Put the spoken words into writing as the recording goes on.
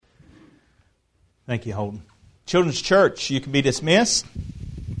Thank you, Holden. Children's Church, you can be dismissed.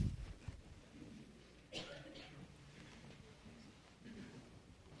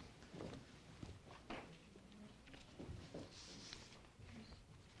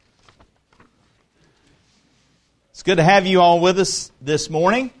 It's good to have you all with us this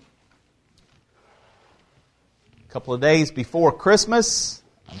morning. A couple of days before Christmas.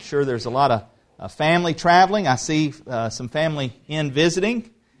 I'm sure there's a lot of family traveling. I see some family in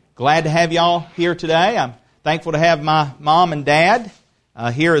visiting. Glad to have y'all here today. I'm thankful to have my mom and dad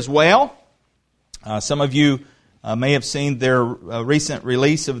here as well. Some of you may have seen their recent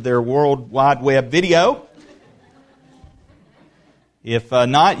release of their World Wide Web video. If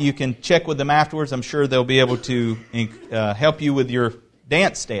not, you can check with them afterwards. I'm sure they'll be able to help you with your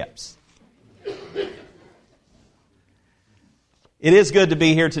dance steps. It is good to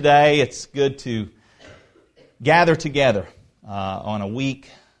be here today. It's good to gather together on a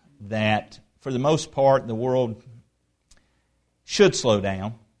week that, for the most part, the world should slow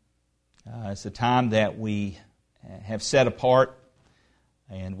down. It's a time that we have set apart.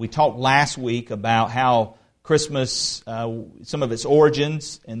 And we talked last week about how Christmas, some of its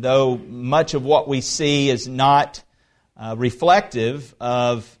origins, and though much of what we see is not reflective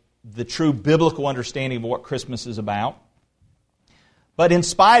of the true biblical understanding of what Christmas is about, but in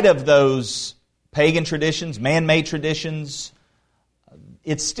spite of those pagan traditions, man-made traditions,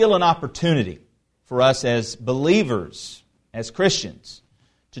 it's still an opportunity for us as believers, as Christians,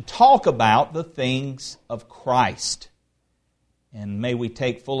 to talk about the things of Christ. And may we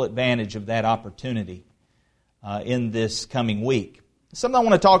take full advantage of that opportunity in this coming week. Something I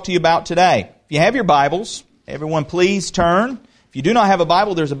want to talk to you about today. If you have your Bibles, everyone please turn. If you do not have a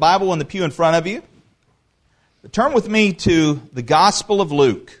Bible, there's a Bible in the pew in front of you. But turn with me to the Gospel of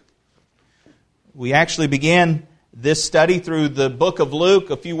Luke. We actually began this study through the book of Luke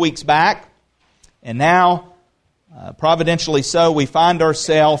a few weeks back. And now, providentially so, we find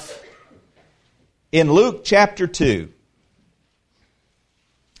ourselves in Luke chapter 2.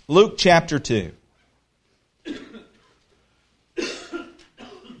 Luke chapter 2.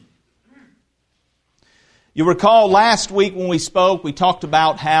 You recall last week when we spoke, we talked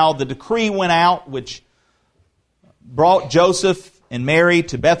about how the decree went out which brought Joseph and Mary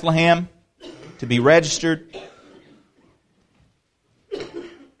to Bethlehem to be registered.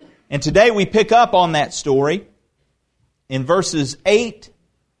 And today we pick up on that story in verses 8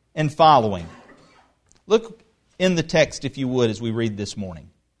 and following. Look in the text, if you would, as we read this morning.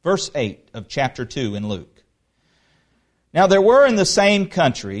 Verse 8 of chapter 2 in Luke. Now there were in the same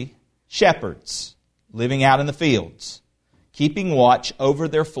country shepherds living out in the fields, keeping watch over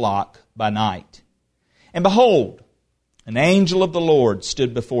their flock by night. And behold, an angel of the Lord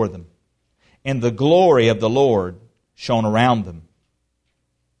stood before them, and the glory of the Lord shone around them,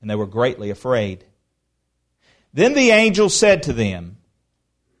 and they were greatly afraid. Then the angel said to them,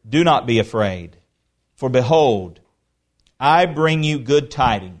 "Do not be afraid, for behold, I bring you good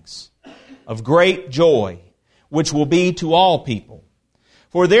tidings of great joy, which will be to all people.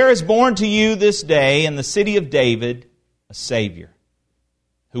 For there is born to you this day in the city of David a Savior,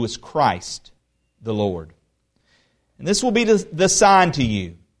 who is Christ the Lord. And this will be the sign to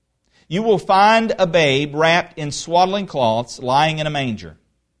you. You will find a babe wrapped in swaddling cloths lying in a manger."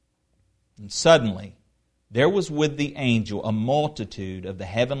 And suddenly there was with the angel a multitude of the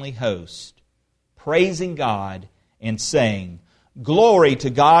heavenly host, praising God and saying, "Glory to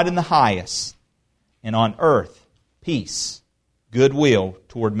God in the highest, and on earth peace, goodwill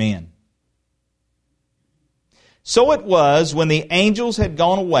toward men." So it was, when the angels had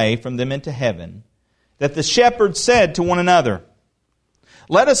gone away from them into heaven, that the shepherds said to one another,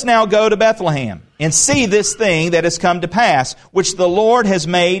 "Let us now go to Bethlehem and see this thing that has come to pass, which the Lord has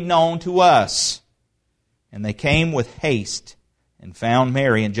made known to us." And they came with haste and found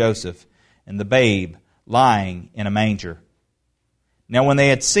Mary and Joseph and the babe lying in a manger. Now when they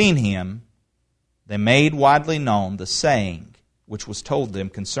had seen him, they made widely known the saying which was told them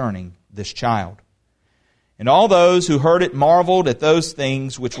concerning this child. And all those who heard it marveled at those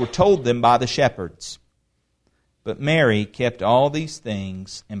things which were told them by the shepherds. But Mary kept all these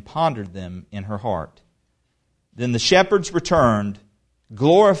things and pondered them in her heart. Then the shepherds returned,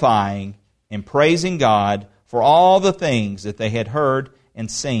 glorifying and praising God for all the things that they had heard and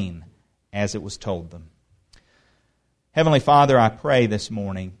seen as it was told them. Heavenly Father, I pray this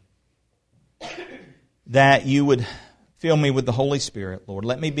morning that you would fill me with the Holy Spirit, Lord.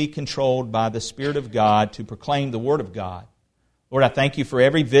 Let me be controlled by the Spirit of God to proclaim the Word of God. Lord, I thank you for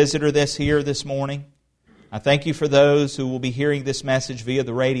every visitor that's here this morning. I thank you for those who will be hearing this message via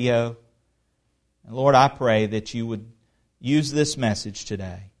the radio. And Lord, I pray that you would use this message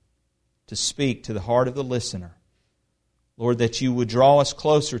today to speak to the heart of the listener. Lord, that You would draw us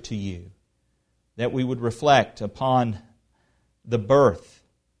closer to You, that we would reflect upon the birth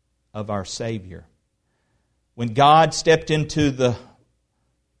of our Savior. When God stepped into the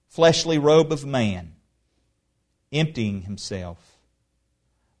fleshly robe of man, emptying Himself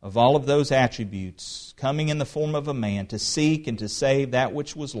of all of those attributes, coming in the form of a man to seek and to save that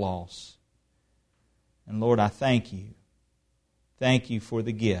which was lost. And Lord, I thank You. Thank You for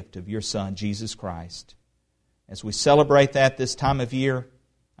the gift of Your Son, Jesus Christ. As we celebrate that this time of year,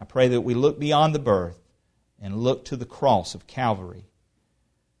 I pray that we look beyond the birth and look to the cross of Calvary.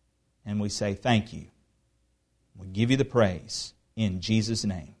 And we say thank You. We give You the praise in Jesus'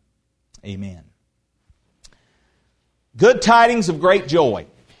 name. Amen. Good tidings of great joy.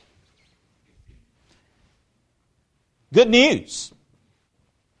 Good news.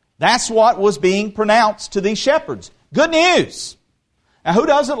 That's what was being pronounced to these shepherds. Good news. Now, who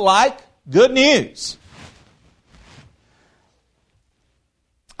doesn't like good news?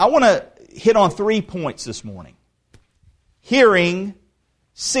 I want to hit on 3 points this morning. Hearing,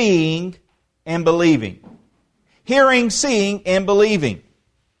 seeing, and believing. Hearing, seeing, and believing.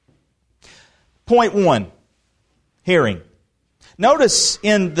 Point 1, hearing. Notice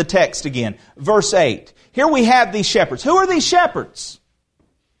in the text again, verse 8. Here we have these shepherds. Who are these shepherds?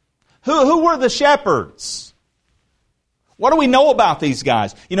 Who were the shepherds? What do we know about these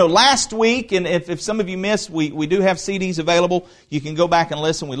guys? You know, last week, and if some of you missed, we do have CDs available. You can go back and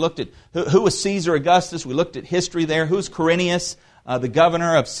listen. We looked at who was Caesar Augustus. We looked at history there. Who's Quirinius, the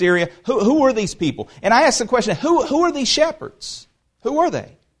governor of Syria? Who were these people? And I asked the question, who are these shepherds? Who were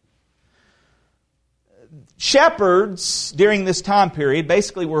they? Shepherds, during this time period,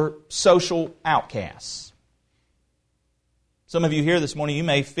 basically were social outcasts. Some of you here this morning, you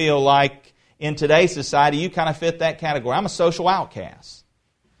may feel like in today's society, you kind of fit that category. I'm a social outcast.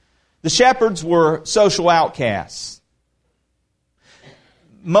 The shepherds were social outcasts.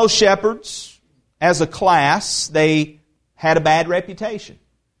 Most shepherds, as a class, they had a bad reputation.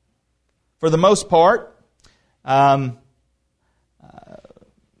 For the most part, let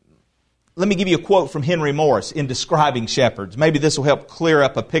me give you a quote from Henry Morris in describing shepherds. Maybe this will help clear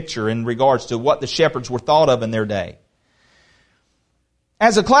up a picture in regards to what the shepherds were thought of in their day.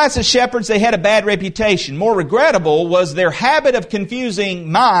 As a class of shepherds, they had a bad reputation. More regrettable was their habit of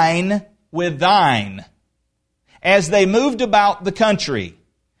confusing mine with thine. As they moved about the country,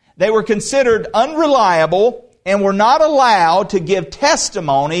 they were considered unreliable and were not allowed to give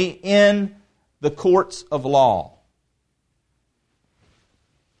testimony in the courts of law.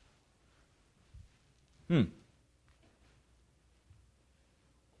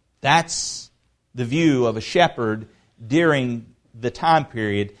 That's the view of a shepherd during the time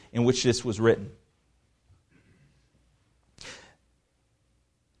period in which this was written.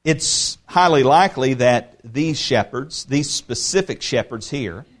 It's highly likely that these shepherds, these specific shepherds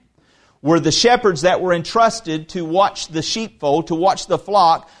here, were the shepherds that were entrusted to watch the sheepfold, to watch the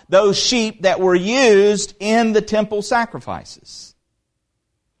flock, those sheep that were used in the temple sacrifices.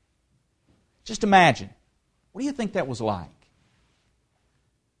 Just imagine. What do you think that was like?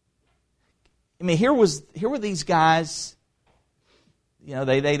 I mean, here were these guys. You know,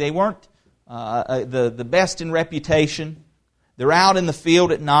 they weren't the best in reputation. They're out in the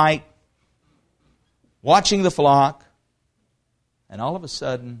field at night, watching the flock, and all of a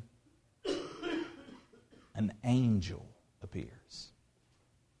sudden, an angel appears.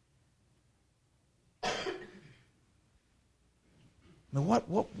 I mean, what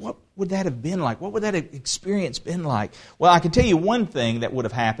would that have been like? What would that experience been like? Well, I can tell you one thing that would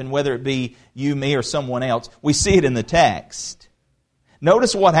have happened, whether it be you, me, or someone else. We see it in the text.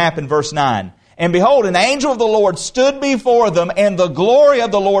 Notice what happened, verse 9. And behold, an angel of the Lord stood before them, and the glory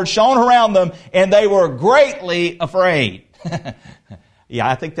of the Lord shone around them, and they were greatly afraid. Yeah,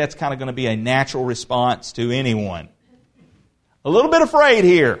 I think that's kind of going to be a natural response to anyone. A little bit afraid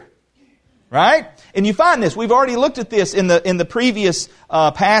here. Right? And you find this. We've already looked at this in the previous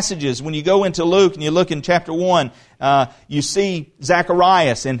passages. When you go into Luke and you look in chapter 1, you see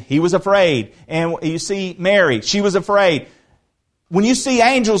Zacharias, and he was afraid. And you see Mary, she was afraid. When you see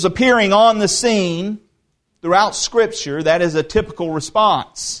angels appearing on the scene throughout Scripture, that is a typical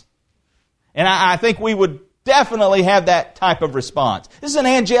response. And I think we would definitely have that type of response. This is an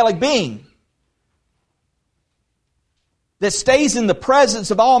angelic being that stays in the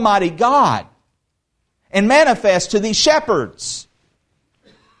presence of Almighty God and manifests to these shepherds.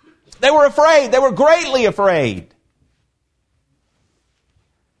 They were afraid. They were greatly afraid.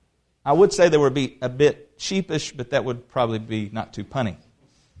 I would say they would be a bit sheepish, but that would probably be not too punny.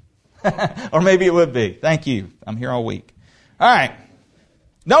 Or maybe it would be. Thank you. I'm here all week. All right.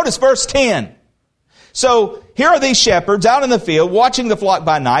 Notice verse 10. So here are these shepherds out in the field watching the flock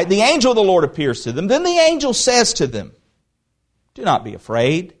by night. The angel of the Lord appears to them. Then the angel says to them, "Do not be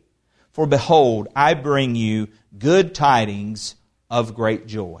afraid, for behold, I bring you good tidings of great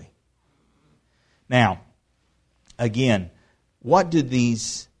joy." Now, again, what did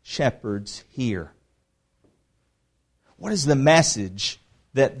these shepherds hear? What is the message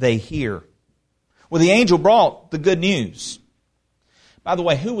that they hear? Well, the angel brought the good news. By the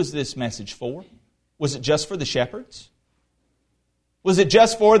way, who was this message for? Was it just for the shepherds? Was it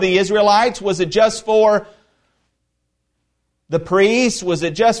just for the Israelites? Was it just for the priests? Was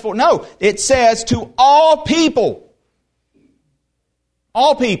it just for... No, it says to all people.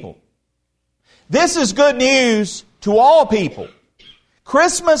 All people. This is good news to all people.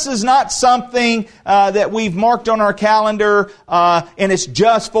 Christmas is not something that we've marked on our calendar and it's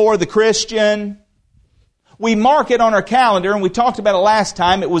just for the Christian. We mark it on our calendar, and we talked about it last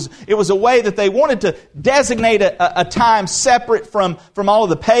time. It was a way that they wanted to designate a time separate from all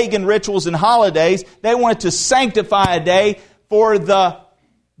of the pagan rituals and holidays. They wanted to sanctify a day for the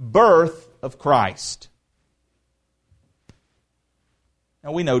birth of Christ.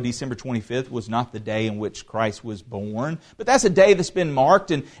 Now, we know December 25th was not the day in which Christ was born, but that's a day that's been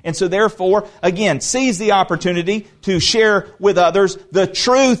marked, and so therefore, again, seize the opportunity to share with others the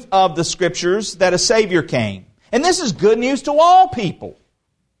truth of the Scriptures that a Savior came. And this is good news to all people.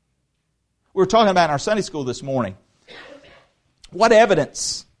 We were talking about in our Sunday school this morning. What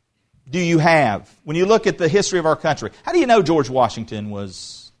evidence do you have when you look at the history of our country? How do you know George Washington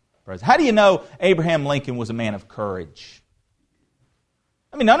was president? How do you know Abraham Lincoln was a man of courage?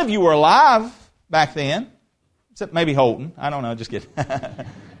 I mean, none of you were alive back then, except maybe Holton. I don't know, just kidding.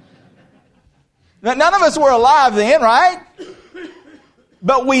 None of us were alive then, right?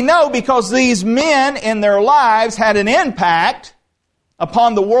 But we know because these men in their lives had an impact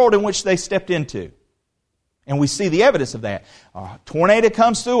upon the world in which they stepped into. And we see the evidence of that. A tornado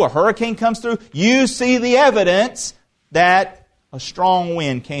comes through, a hurricane comes through. You see the evidence that a strong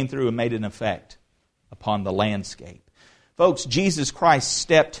wind came through and made an effect upon the landscape. Folks, Jesus Christ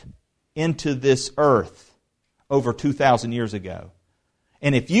stepped into this earth over 2,000 years ago.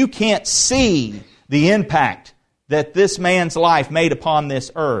 And if you can't see the impact that this man's life made upon this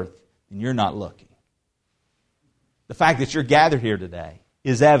earth, then you're not looking. The fact that you're gathered here today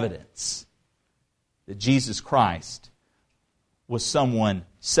is evidence that Jesus Christ was someone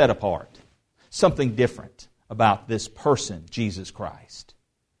set apart. Something different about this person, Jesus Christ.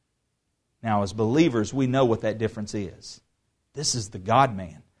 Now, as believers, we know what that difference is. This is the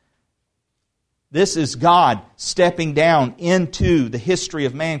God-man. This is God stepping down into the history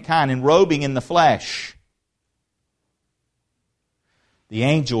of mankind, enrobing in the flesh. The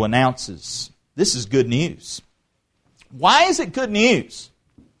angel announces, this is good news. Why is it good news?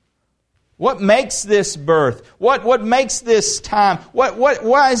 What makes this birth? What makes this time?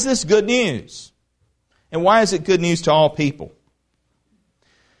 Why is this good news? And why is it good news to all people?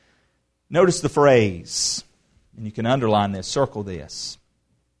 Notice the phrase, and you can underline this, circle this.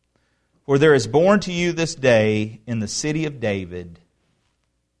 For there is born to you this day in the city of David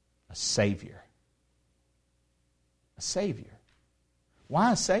a Savior. A Savior.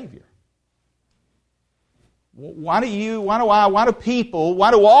 Why a Savior? Why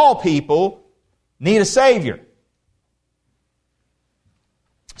do all people need a Savior?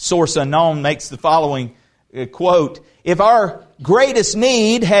 Source Unknown makes the following quote, "If our greatest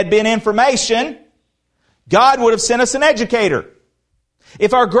need had been information, God would have sent us an educator.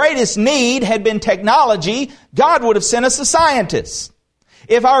 If our greatest need had been technology, God would have sent us a scientist.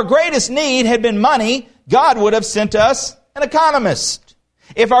 If our greatest need had been money, God would have sent us an economist.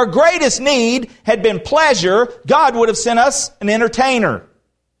 If our greatest need had been pleasure, God would have sent us an entertainer.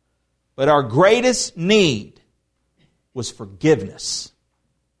 But our greatest need was forgiveness.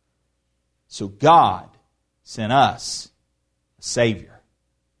 So God sent us a Savior."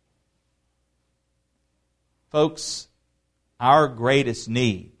 Folks, our greatest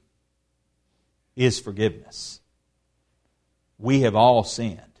need is forgiveness. We have all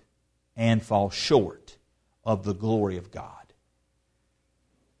sinned and fall short of the glory of God.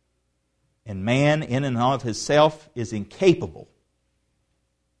 And man, in and of himself, is incapable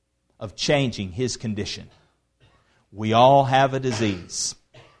of changing his condition. We all have a disease.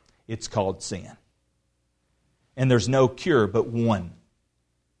 It's called sin. And there's no cure but one.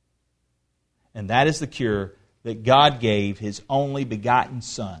 And that is the cure that God gave His only begotten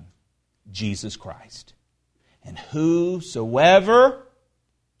Son, Jesus Christ. And whosoever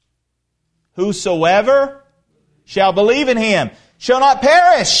shall believe in Him shall not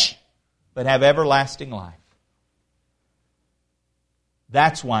perish, but have everlasting life.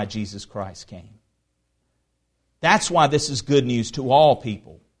 That's why Jesus Christ came. That's why this is good news to all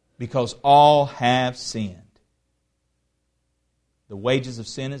people, because all have sinned. The wages of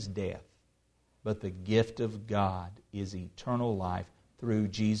sin is death, but the gift of God is eternal life through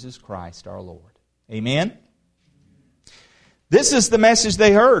Jesus Christ our Lord. Amen? This is the message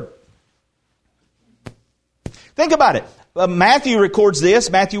they heard. Think about it. Matthew records this,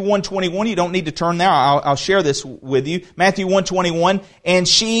 Matthew 1:21. You don't need to turn there. I'll share this with you. Matthew 1:21. And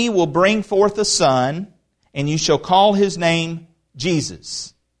she will bring forth a son, and you shall call his name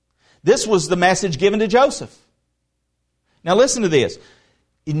Jesus. This was the message given to Joseph. Now listen to this.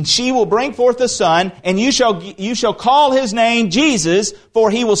 And she will bring forth a son, and you shall call his name Jesus, for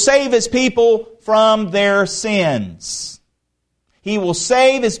he will save his people from their sins. He will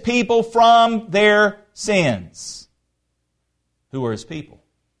save his people from their sins. Who are his people?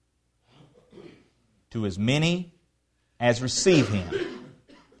 To as many as receive him.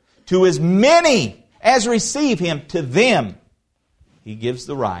 To as many as receive him, to them he gives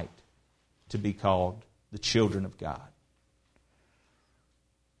the right to be called the children of God.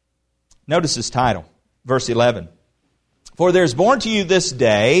 Notice his title, verse 11. For there is born to you this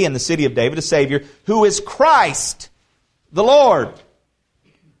day in the city of David a Savior, who is Christ the Lord.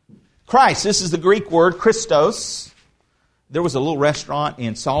 Christ, this is the Greek word Christos. There was a little restaurant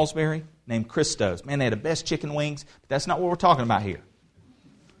in Salisbury named Christos. Man, they had the best chicken wings, but that's not what we're talking about here.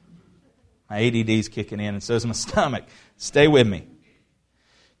 My ADD's kicking in, and so is my stomach. Stay with me.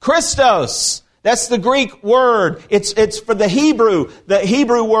 Christos, that's the Greek word. It's for the Hebrew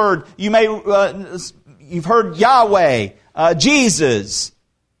word. You've heard Yahweh, Jesus.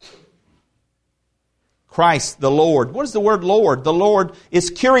 Christ the Lord. What is the word Lord? The Lord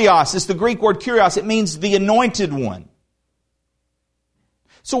is Kyrios. It's the Greek word Kyrios. It means the anointed one.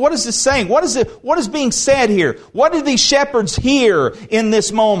 So what is this saying? What is being said here? What did these shepherds hear in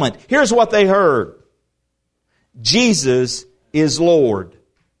this moment? Here's what they heard. Jesus is Lord.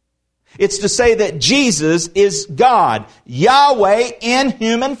 It's to say that Jesus is God, Yahweh in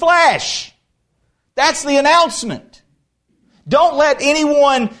human flesh. That's the announcement. Don't let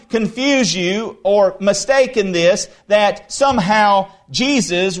anyone confuse you or mistake in this that somehow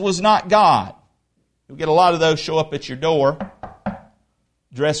Jesus was not God. You'll get a lot of those show up at your door,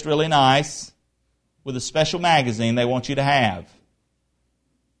 dressed really nice, with a special magazine they want you to have.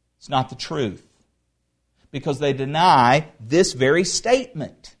 It's not the truth. Because they deny this very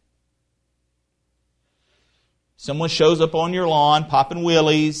statement. Someone shows up on your lawn, popping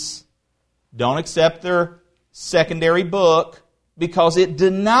wheelies. Don't accept their secondary book because it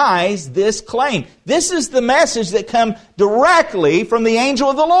denies this claim. This is the message that comes directly from the angel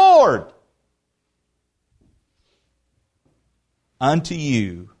of the Lord. Unto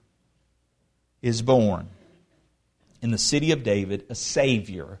you is born in the city of David a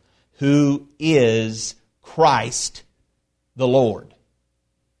Savior who is Christ the Lord.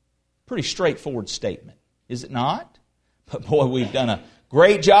 Pretty straightforward statement, is it not? But boy, we've done a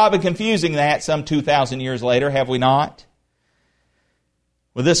great job of confusing that some 2,000 years later, have we not?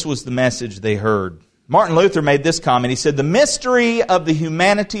 Well, this was the message they heard. Martin Luther made this comment. He said, the mystery of the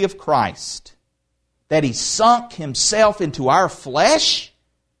humanity of Christ, that He sunk Himself into our flesh,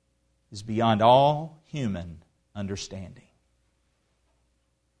 is beyond all human understanding.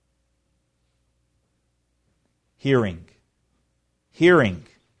 Hearing.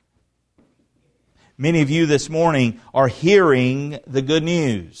 Many of you this morning are hearing the good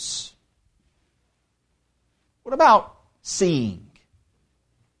news. What about seeing?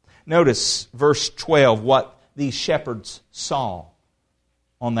 Notice verse 12, what these shepherds saw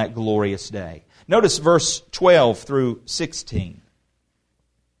on that glorious day. Notice verse 12 through 16.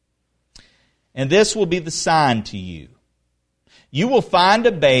 And this will be the sign to you. You will find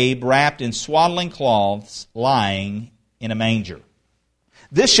a babe wrapped in swaddling cloths lying in a manger.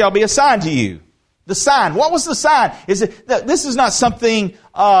 This shall be a sign to you. The sign. What was the sign? This is not something,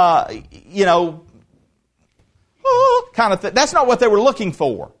 kind of thing. That's not what they were looking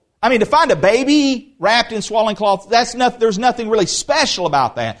for. I mean, to find a baby wrapped in swaddling cloths, there's nothing really special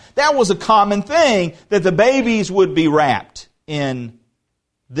about that. That was a common thing, that the babies would be wrapped in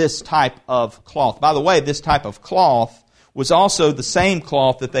this type of cloth. By the way, this type of cloth was also the same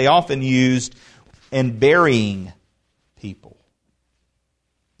cloth that they often used in burying people.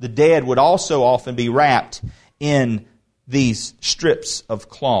 The dead would also often be wrapped in these strips of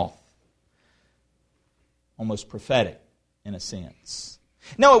cloth. Almost prophetic, in a sense.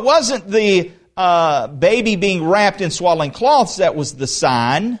 No, it wasn't the baby being wrapped in swaddling cloths that was the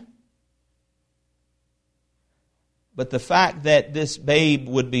sign. But the fact that this babe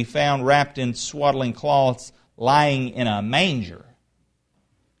would be found wrapped in swaddling cloths lying in a manger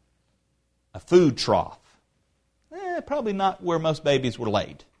food trough. Probably not where most babies were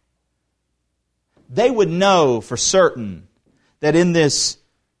laid. They would know for certain that in this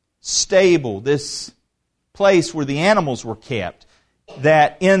stable, this place where the animals were kept,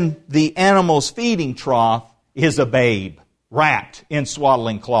 that in the animal's feeding trough is a babe wrapped in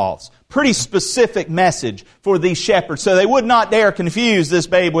swaddling cloths. Pretty specific message for these shepherds, so they would not dare confuse this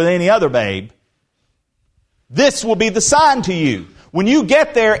babe with any other babe. This will be the sign to you. When you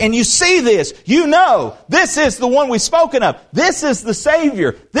get there and you see this, you know this is the one we've spoken of. This is the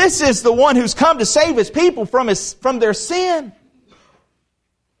Savior. This is the one who's come to save His people from their sin.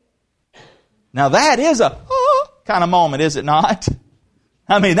 Now that is a kind of moment, is it not?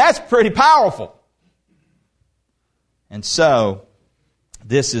 I mean, that's pretty powerful. And so,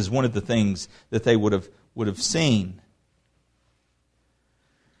 this is one of the things that they would have seen.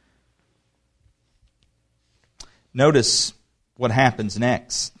 Notice what happens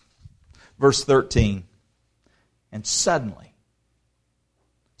next. Verse 13. And suddenly,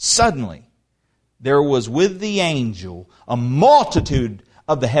 there was with the angel a multitude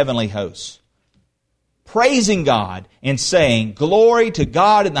of the heavenly hosts, praising God and saying, Glory to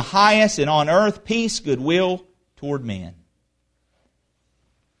God in the highest, and on earth peace, goodwill toward men.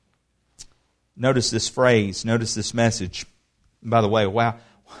 Notice this phrase, notice this message. By the way, wow,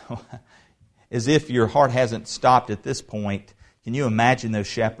 as if your heart hasn't stopped at this point, can you imagine those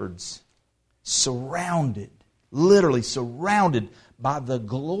shepherds surrounded, literally surrounded by the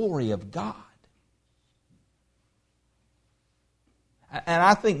glory of God? And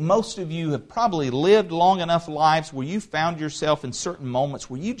I think most of you have probably lived long enough lives where you found yourself in certain moments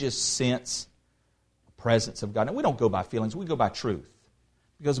where you just sense the presence of God. And we don't go by feelings, we go by truth.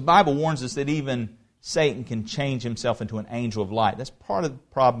 Because the Bible warns us that even Satan can change himself into an angel of light. That's part of the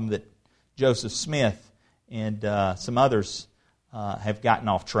problem that Joseph Smith and some others have gotten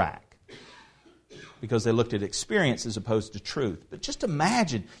off track. Because they looked at experience as opposed to truth. But just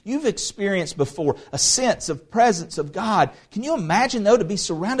imagine, you've experienced before a sense of presence of God. Can you imagine, though, to be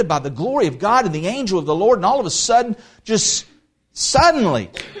surrounded by the glory of God and the angel of the Lord, and all of a sudden, just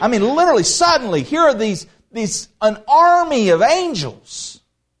suddenly, I mean literally suddenly, here are these an army of angels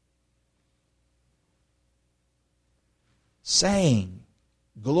saying,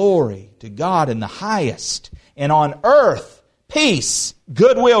 Glory to God in the highest, and on earth peace,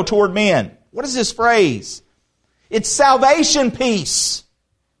 goodwill toward men. What is this phrase? It's salvation peace.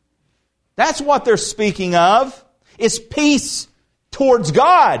 That's what they're speaking of. It's peace towards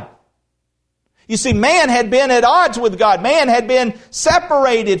God. You see, man had been at odds with God. Man had been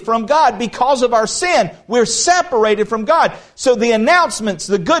separated from God because of our sin. We're separated from God. So the announcements,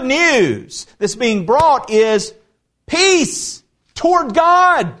 the good news that's being brought is peace toward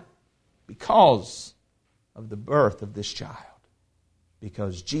God because of the birth of this child.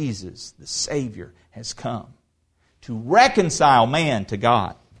 Because Jesus, the Savior, has come to reconcile man to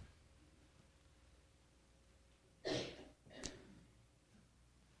God.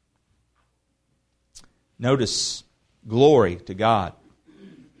 Notice, glory to God.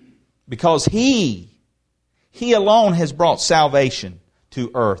 Because He alone has brought salvation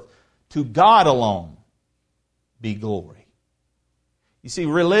to earth. To God alone be glory. You see,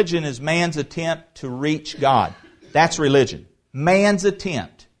 religion is man's attempt to reach God. That's religion. Man's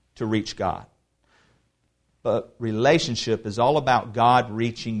attempt to reach God. But relationship is all about God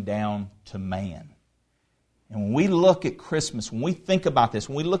reaching down to man. And when we look at Christmas, when we think about this,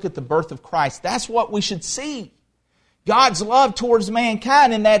 when we look at the birth of Christ, that's what we should see. God's love towards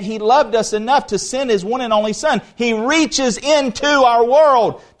mankind, in that He loved us enough to send His one and only Son. He reaches into our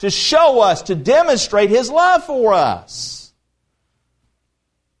world to show us, to demonstrate His love for us.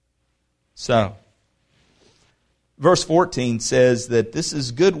 So, verse 14 says that this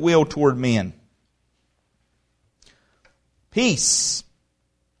is goodwill toward men. Peace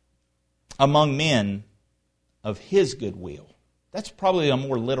among men of His goodwill. That's probably a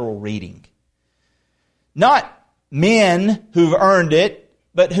more literal reading. Not men who've earned it,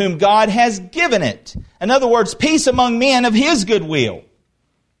 but whom God has given it. In other words, peace among men of His goodwill.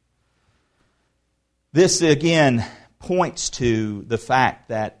 This again points to the fact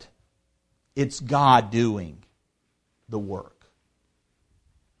that it's God doing the work.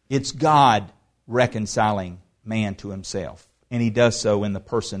 It's God reconciling man to Himself. And He does so in the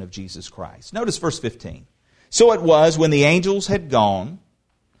person of Jesus Christ. Notice verse 15. So it was when the angels had gone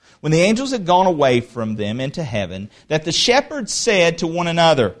away from them into heaven, that the shepherds said to one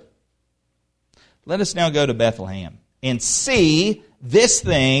another, Let us now go to Bethlehem and see this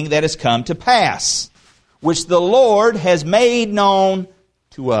thing that has come to pass, which the Lord has made known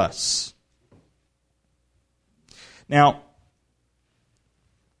to us. Now,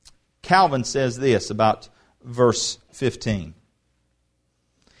 Calvin says this about verse 15.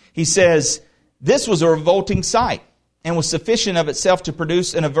 He says, "This was a revolting sight, and was sufficient of itself to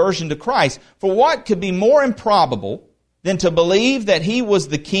produce an aversion to Christ. For what could be more improbable than to believe that He was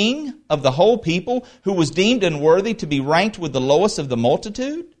the King of the whole people, who was deemed unworthy to be ranked with the lowest of the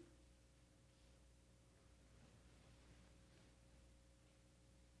multitude?"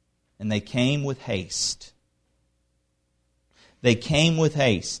 And they came with haste. They came with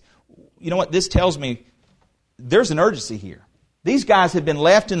haste. You know what this tells me? There's an urgency here. These guys had been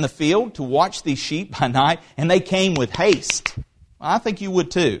left in the field to watch these sheep by night, and they came with haste. Well, I think you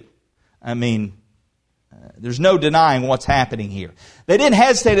would too. I mean, there's no denying what's happening here. They didn't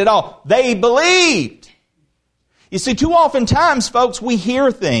hesitate at all. They believed. You see, too often times, folks, we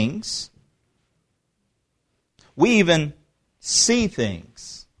hear things. We even see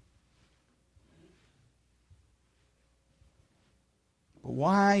things. But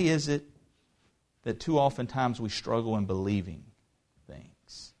why is it that too often times we struggle in believing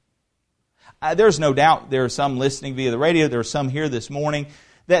things? There's no doubt there are some listening via the radio. There are some here this morning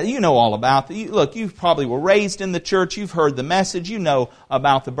that you know all about. Look, you probably were raised in the church. You've heard the message. You know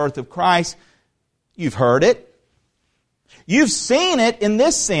about the birth of Christ. You've heard it. You've seen it in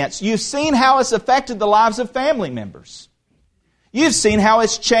this sense. You've seen how it's affected the lives of family members. You've seen how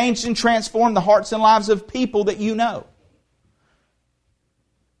it's changed and transformed the hearts and lives of people that you know.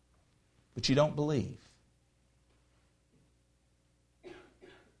 But you don't believe.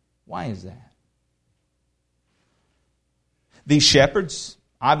 Why is that? These shepherds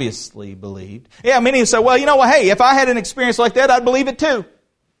obviously believed. Yeah, many say, well, you know what, hey, if I had an experience like that, I'd believe it too.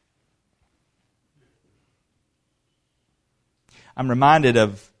 I'm reminded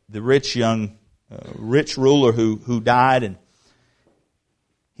of the rich ruler who died, and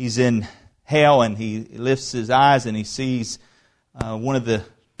he's in hell, and he lifts his eyes and he sees one of the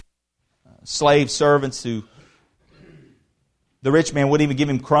slave servants who the rich man wouldn't even give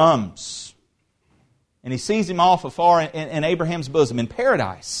him crumbs. And he sees him off afar in Abraham's bosom in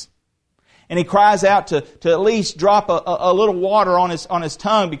paradise. And he cries out to at least drop a little water on his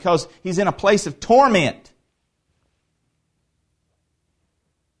tongue because he's in a place of torment.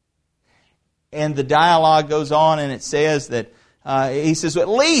 And the dialogue goes on, and it says that he says, at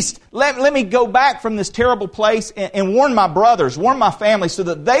least let me go back from this terrible place and warn my brothers, warn my family, so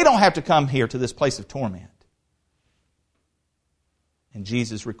that they don't have to come here to this place of torment. And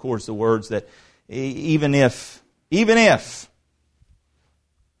Jesus records the words that even if they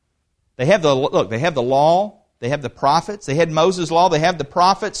have the law, they have the prophets, they had Moses' law, they have the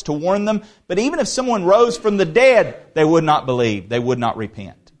prophets to warn them, but even if someone rose from the dead, they would not believe, they would not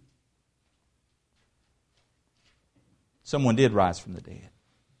repent. Someone did rise from the dead.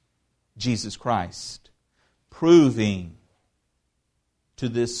 Jesus Christ, proving to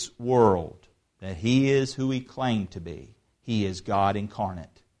this world that He is who He claimed to be. He is God incarnate.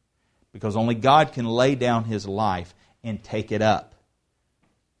 Because only God can lay down His life and take it up.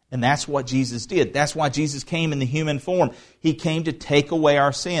 And that's what Jesus did. That's why Jesus came in the human form. He came to take away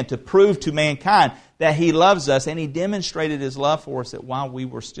our sin, to prove to mankind that He loves us, and He demonstrated His love for us that while we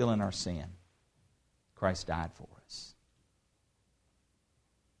were still in our sin, Christ died for us.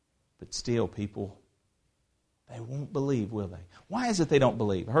 But still, people, they won't believe, will they? Why is it they don't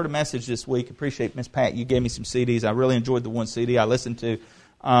believe? I heard a message this week. Appreciate Miss Pat. You gave me some CDs. I really enjoyed the one CD I listened to.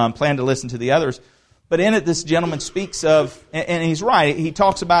 Plan to listen to the others. But in it, this gentleman speaks of, and he's right, he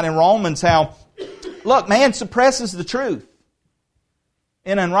talks about in Romans how, look, man suppresses the truth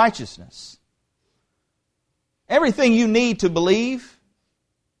in unrighteousness. Everything you need to believe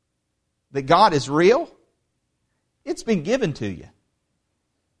that God is real, it's been given to you.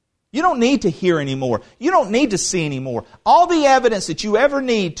 You don't need to hear anymore. You don't need to see anymore. All the evidence that you ever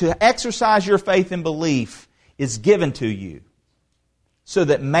need to exercise your faith and belief is given to you, so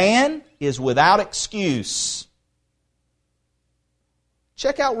that man is without excuse.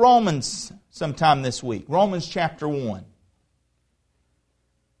 Check out Romans sometime this week. Romans chapter 1.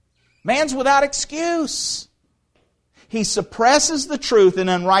 Man's without excuse. He suppresses the truth in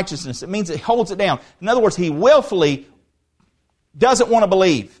unrighteousness. It means he holds it down. In other words, he willfully doesn't want to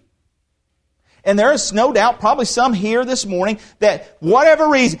believe. And there is no doubt, probably some here this morning, that whatever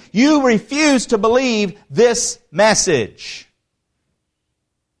reason, you refuse to believe this message.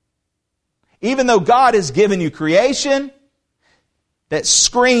 Even though God has given you creation that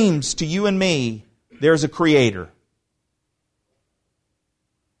screams to you and me, there's a Creator.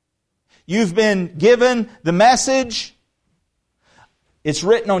 You've been given the message. It's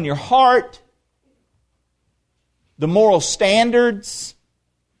written on your heart. The moral standards.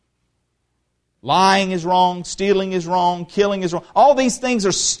 Lying is wrong, stealing is wrong, killing is wrong. All these things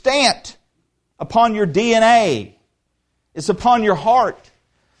are stamped upon your DNA. It's upon your heart.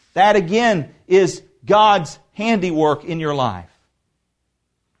 That again is God's handiwork in your life.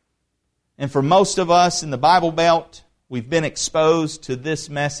 And for most of us in the Bible Belt, we've been exposed to this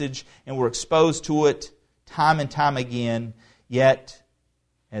message and we're exposed to it time and time again. Yet,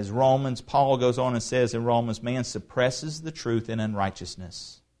 as Paul goes on and says in Romans, man suppresses the truth in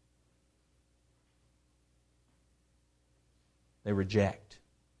unrighteousness. They reject.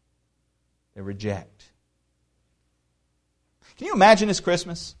 They reject. Can you imagine this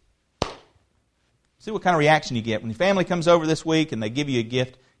Christmas? See what kind of reaction you get. When your family comes over this week and they give you a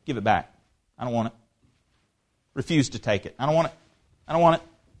gift, give it back. I don't want it. Refuse to take it. I don't want it. I don't want it.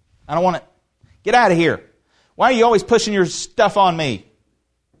 I don't want it. Get out of here. Why are you always pushing your stuff on me?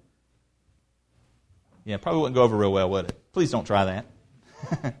 Yeah, probably wouldn't go over real well, would it? Please don't try that.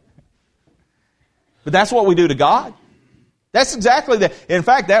 But that's what we do to God. That's exactly that. In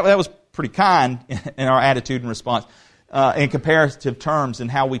fact, that was pretty kind in our attitude and response in comparative terms in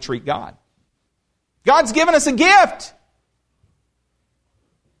how we treat God. God's given us a gift.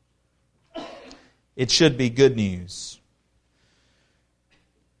 It should be good news.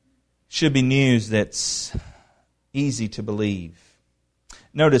 It should be news that's easy to believe.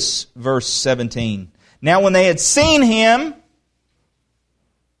 Notice verse 17. Now when they had seen him,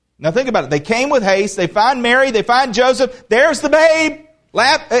 now think about it. They came with haste. They find Mary. They find Joseph. There's the babe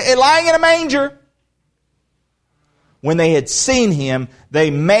lying in a manger. When they had seen him,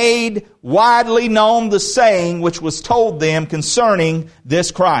 they made widely known the saying which was told them concerning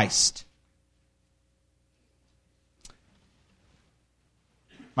this Christ.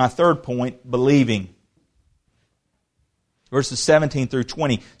 My third point, believing. Verses 17 through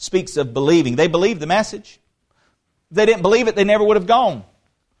 20 speaks of believing. They believed the message. If they didn't believe it, they never would have gone.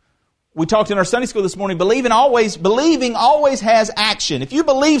 We talked in our Sunday school this morning, believing always has action. If you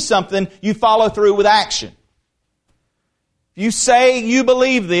believe something, you follow through with action. If you say you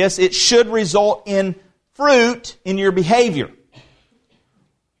believe this, it should result in fruit in your behavior.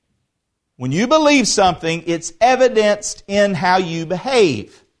 When you believe something, it's evidenced in how you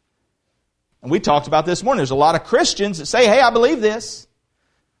behave. And we talked about this morning. There's a lot of Christians that say, hey, I believe this.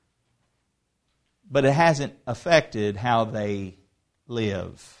 But it hasn't affected how they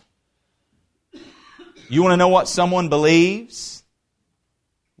live. You want to know what someone believes?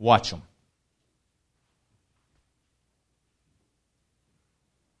 Watch them.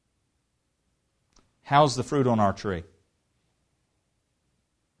 How's the fruit on our tree?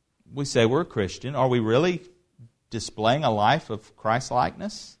 We say we're a Christian. Are we really displaying a life of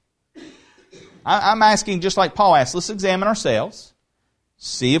Christ-likeness? I'm asking, just like Paul asked, let's examine ourselves,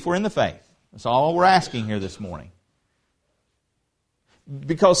 see if we're in the faith. That's all we're asking here this morning.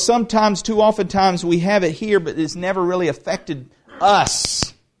 Because sometimes, too oftentimes, we have it here, but it's never really affected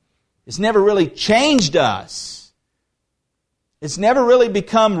us. It's never really changed us. It's never really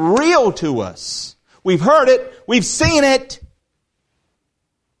become real to us. We've heard it. We've seen it.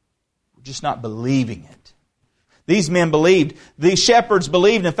 We're just not believing it. These men believed. These shepherds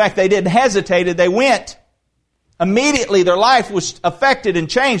believed. In fact, they didn't hesitate. They went. Immediately their life was affected and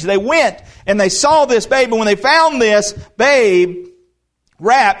changed. They went and they saw this babe. And when they found this babe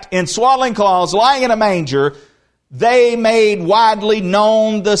wrapped in swaddling cloths, lying in a manger, they made widely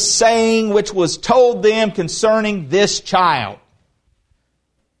known the saying which was told them concerning this child.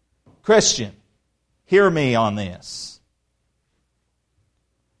 Christian, hear me on this.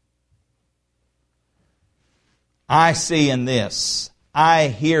 I see in this, I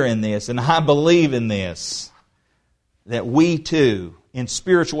hear in this, and I believe in this, that we too, in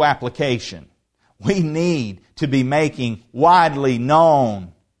spiritual application, we need to be making widely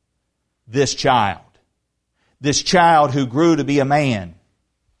known this child. This child who grew to be a man.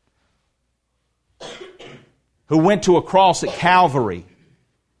 Who went to a cross at Calvary,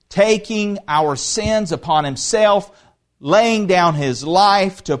 taking our sins upon Himself, laying down His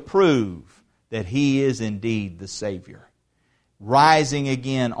life to prove that He is indeed the Savior. Rising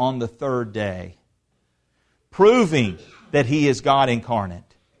again on the third day, proving that He is God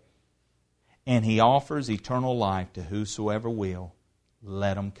incarnate. And He offers eternal life to whosoever will,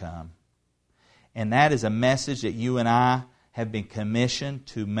 let them come. And that is a message that you and I have been commissioned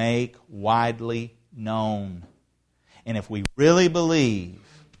to make widely known. And if we really believe,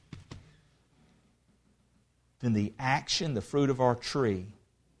 then the action, the fruit of our tree,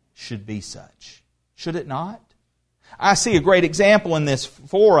 should be such. Should it not? I see a great example in this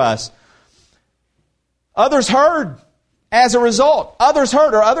for us. Others heard as a result. Others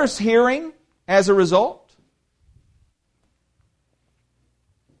heard. Are others hearing as a result?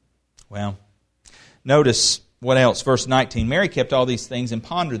 Well, Notice what else? Verse 19. Mary kept all these things and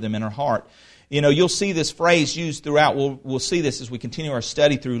pondered them in her heart. You know, you'll see this phrase used throughout. We'll see this as we continue our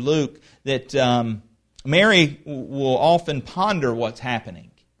study through Luke, that Mary will often ponder what's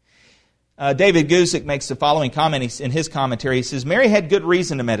happening. David Guzik makes the following comment in his commentary. He says, Mary had good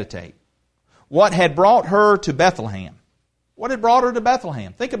reason to meditate. What had brought her to Bethlehem? What had brought her to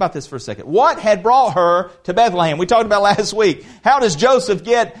Bethlehem? Think about this for a second. What had brought her to Bethlehem? We talked about last week. How does Joseph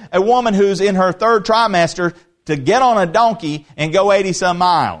get a woman who's in her third trimester to get on a donkey and go 80-some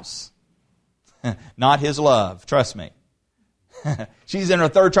miles? Not his love, trust me. She's in her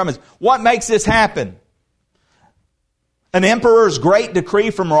third trimester. What makes this happen? An emperor's great decree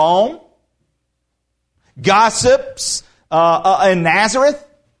from Rome? Gossips in Nazareth?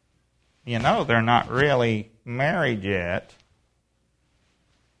 You know, they're not really married yet.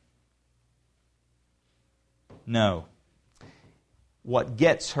 No. What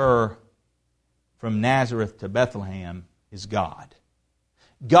gets her from Nazareth to Bethlehem is God.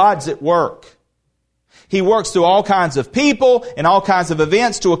 God's at work. He works through all kinds of people and all kinds of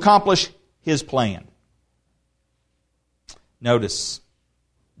events to accomplish His plan. Notice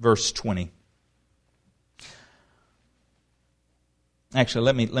verse 20.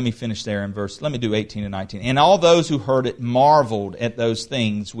 Actually, let me finish there in let me do 18 and 19. And all those who heard it marveled at those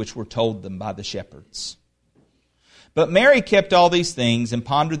things which were told them by the shepherds. But Mary kept all these things and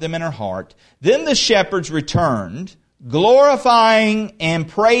pondered them in her heart. Then the shepherds returned, glorifying and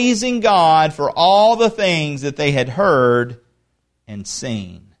praising God for all the things that they had heard and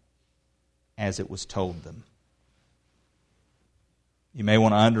seen, as it was told them. You may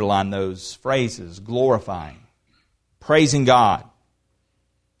want to underline those phrases: glorifying, praising God,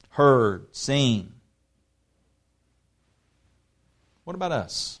 heard, seen. What about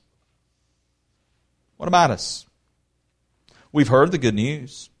us? What about us? We've heard the good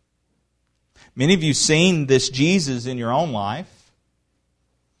news. Many of you have seen this Jesus in your own life.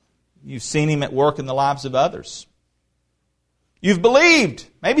 You've seen Him at work in the lives of others. You've believed.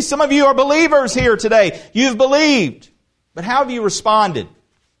 Maybe some of you are believers here today. You've believed. But how have you responded?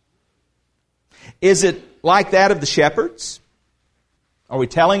 Is it like that of the shepherds? Are we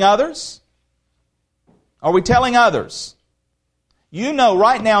telling others? Are we telling others? You know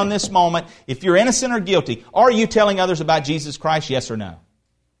right now in this moment if you're innocent or guilty. Are you telling others about Jesus Christ, yes or no?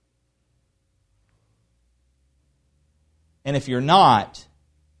 And if you're not,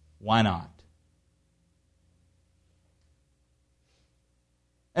 why not?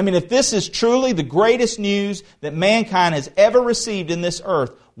 I mean, if this is truly the greatest news that mankind has ever received in this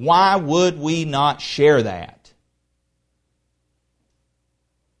earth, why would we not share that?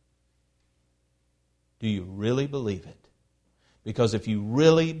 Do you really believe it? Because if you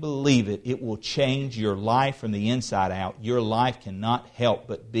really believe it, it will change your life from the inside out. Your life cannot help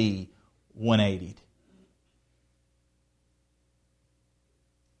but be 180'd.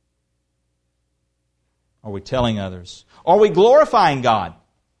 Are we telling others? Are we glorifying God?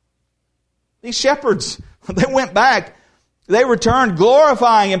 These shepherds, they went back, they returned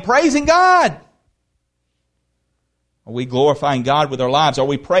glorifying and praising God. Are we glorifying God with our lives? Are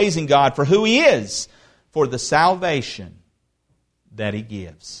we praising God for who He is? For the salvation that He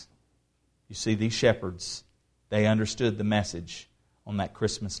gives. You see, these shepherds, they understood the message on that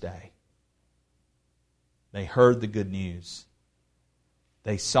Christmas day. They heard the good news.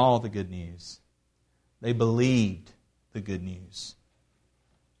 They saw the good news. They believed the good news.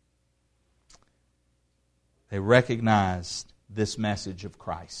 They recognized this message of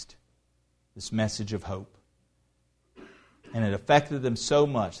Christ, this message of hope. And it affected them so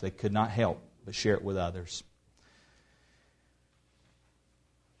much they could not help but share it with others.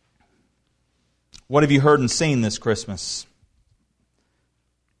 What have you heard and seen this Christmas?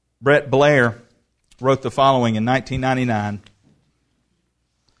 Brett Blair wrote the following in 1999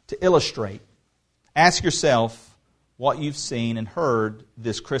 to illustrate. Ask yourself what you've seen and heard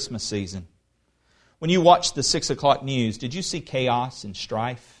this Christmas season. When you watched the 6 o'clock news, did you see chaos and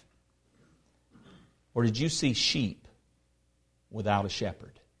strife? Or did you see sheep without a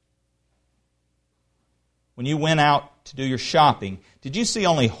shepherd? When you went out to do your shopping, did you see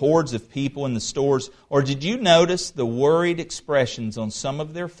only hordes of people in the stores? Or did you notice the worried expressions on some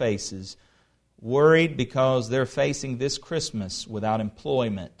of their faces, worried because they're facing this Christmas without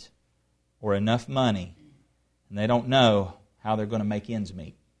employment or enough money, and they don't know how they're going to make ends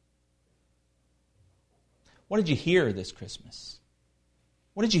meet? What did you hear this Christmas?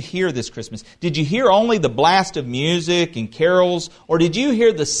 What did you hear this Christmas? Did you hear only the blast of music and carols, or did you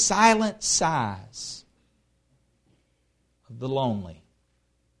hear the silent sighs of the lonely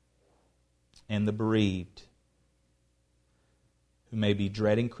and the bereaved who may be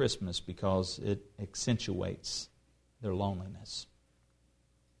dreading Christmas because it accentuates their loneliness.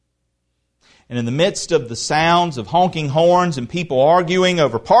 And in the midst of the sounds of honking horns and people arguing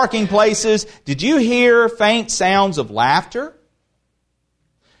over parking places, did you hear faint sounds of laughter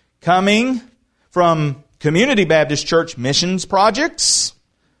coming from Community Baptist Church missions projects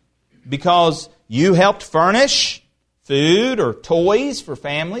because you helped furnish food or toys for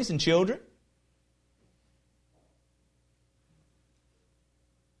families and children?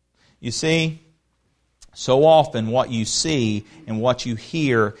 You see, so often what you see and what you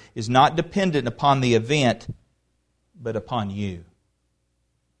hear is not dependent upon the event, but upon you.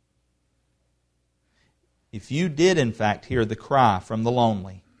 If you did in fact hear the cry from the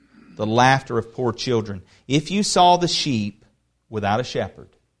lonely, the laughter of poor children, if you saw the sheep without a shepherd,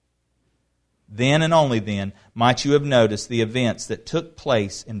 then and only then might you have noticed the events that took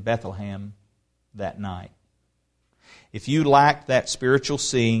place in Bethlehem that night. If you lacked that spiritual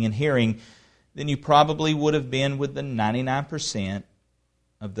seeing and hearing, then you probably would have been with the 99%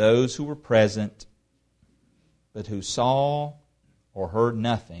 of those who were present, but who saw or heard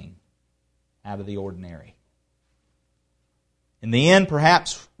nothing out of the ordinary. In the end,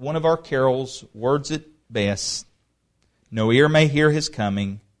 perhaps one of our carols words it best: no ear may hear his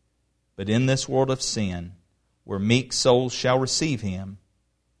coming, but in this world of sin, where meek souls shall receive him,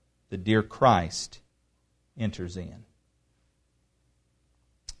 the dear Christ enters in.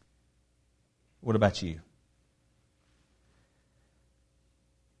 What about you?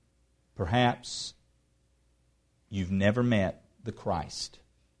 Perhaps you've never met the Christ,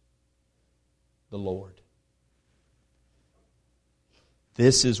 the Lord.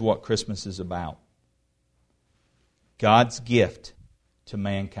 This is what Christmas is about. God's gift to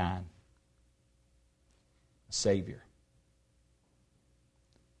mankind. A Savior.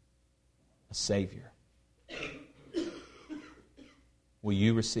 A Savior. Will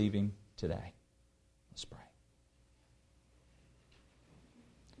you receive Him today? Let's pray.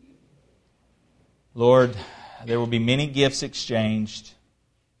 Lord, there will be many gifts exchanged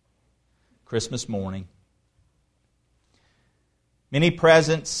Christmas morning. Many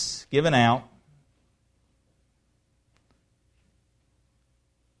presents given out.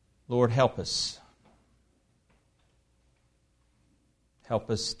 Lord, help us. Help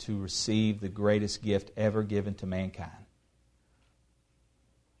us to receive the greatest gift ever given to mankind.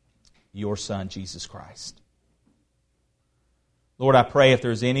 Your Son, Jesus Christ. Lord, I pray if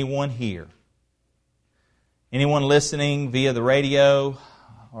there's anyone here, anyone listening via the radio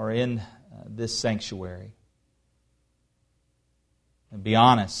or in this sanctuary, and be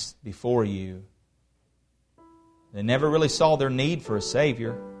honest before you, they never really saw their need for a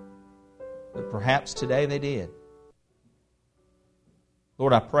Savior, but perhaps today they did.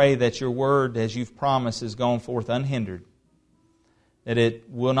 Lord, I pray that your word, as you've promised, has gone forth unhindered, that it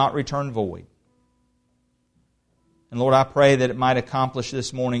will not return void. And Lord, I pray that it might accomplish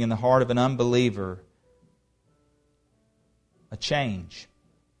this morning in the heart of an unbeliever a change.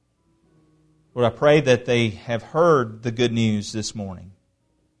 Lord, I pray that they have heard the good news this morning.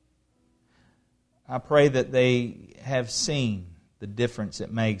 I pray that they have seen the difference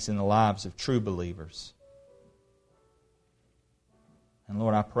it makes in the lives of true believers. And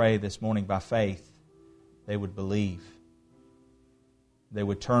Lord, I pray this morning by faith they would believe. They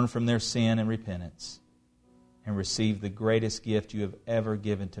would turn from their sin and repentance and receive the greatest gift you have ever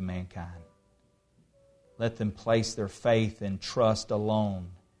given to mankind. Let them place their faith and trust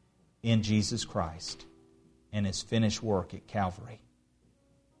alone in Jesus Christ and His finished work at Calvary.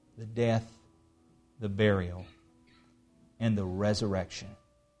 The death, the burial, and the resurrection.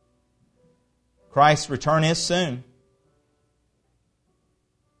 Christ's return is soon.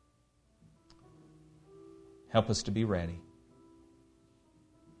 Help us to be ready.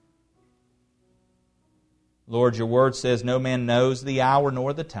 Lord, your word says no man knows the hour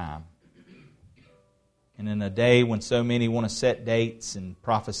nor the time. And in a day when so many want to set dates and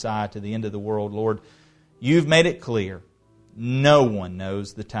prophesy to the end of the world, Lord, you've made it clear no one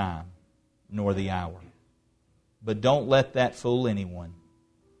knows the time nor the hour. But don't let that fool anyone.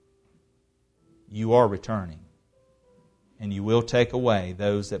 You are returning, and you will take away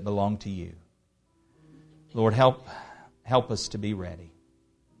those that belong to you. Lord, help us to be ready.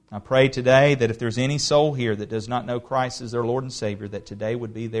 I pray today that if there's any soul here that does not know Christ as their Lord and Savior, that today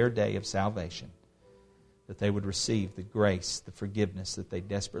would be their day of salvation. That they would receive the grace, the forgiveness that they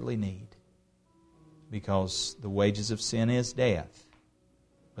desperately need. Because the wages of sin is death,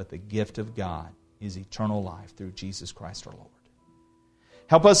 but the gift of God is eternal life through Jesus Christ our Lord.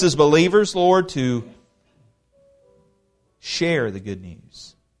 Help us as believers, Lord, to share the good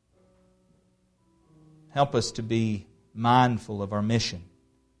news. Help us to be mindful of our mission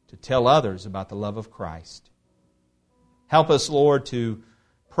to tell others about the love of Christ. Help us, Lord, to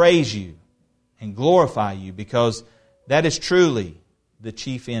praise You and glorify You, because that is truly the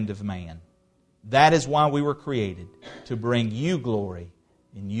chief end of man. That is why we were created, to bring You glory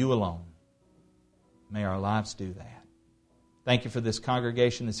in You alone. May our lives do that. Thank You for this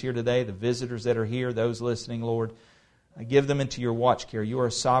congregation that's here today, the visitors that are here, those listening, Lord. I give them into Your watch care. You are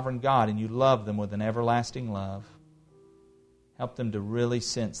a sovereign God, and You love them with an everlasting love. Help them to really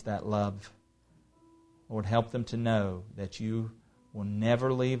sense that love. Lord, help them to know that You will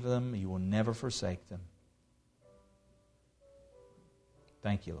never leave them, You will never forsake them.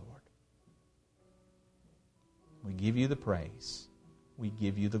 Thank You, Lord. We give You the praise. We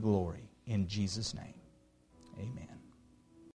give You the glory. In Jesus' name, amen.